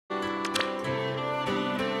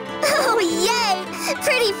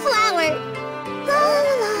Pretty flower. La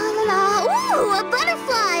la la la. Ooh, a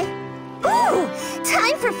butterfly. Ooh,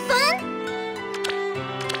 time for fun?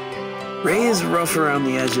 Ray is rough around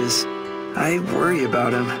the edges. I worry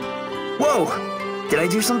about him. Whoa! Did I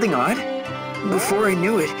do something odd? Before I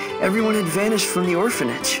knew it, everyone had vanished from the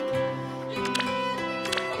orphanage.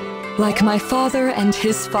 Like my father and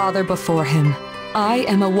his father before him, I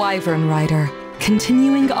am a wyvern rider,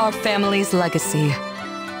 continuing our family's legacy.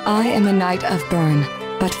 I am a knight of Byrne,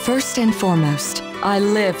 but first and foremost, I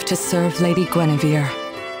live to serve Lady Guinevere.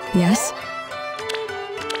 Yes?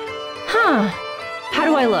 Huh. How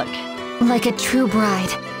do I look? Like a true bride.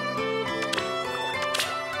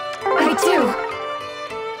 I do!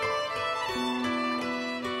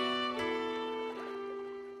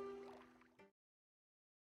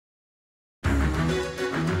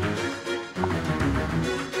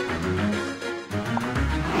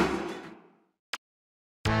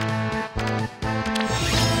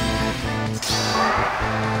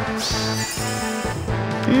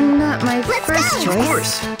 Not my first choice. Of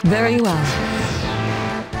course! Very well.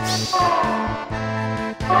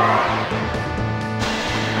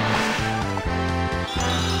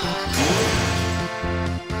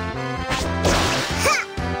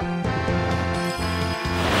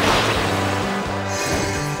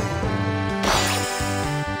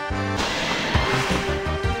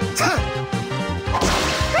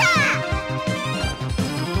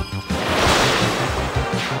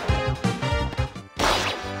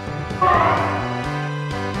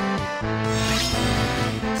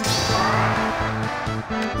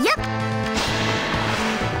 Yep.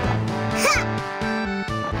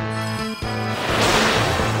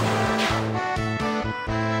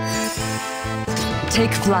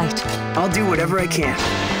 Take flight. I'll do whatever I can.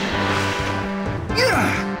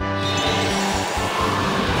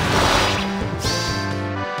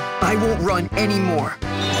 I won't run anymore.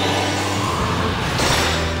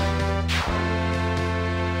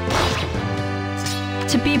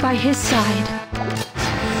 To be by his side.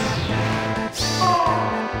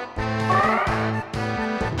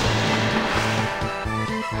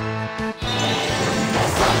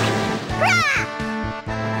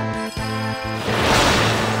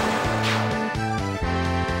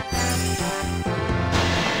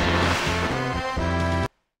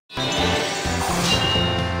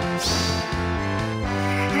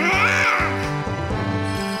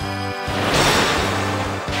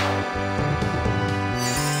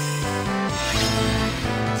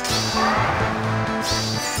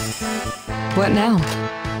 What now?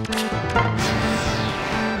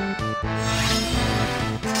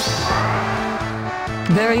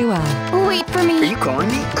 Very well. Wait for me. Are you calling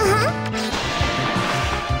me? Uh-huh.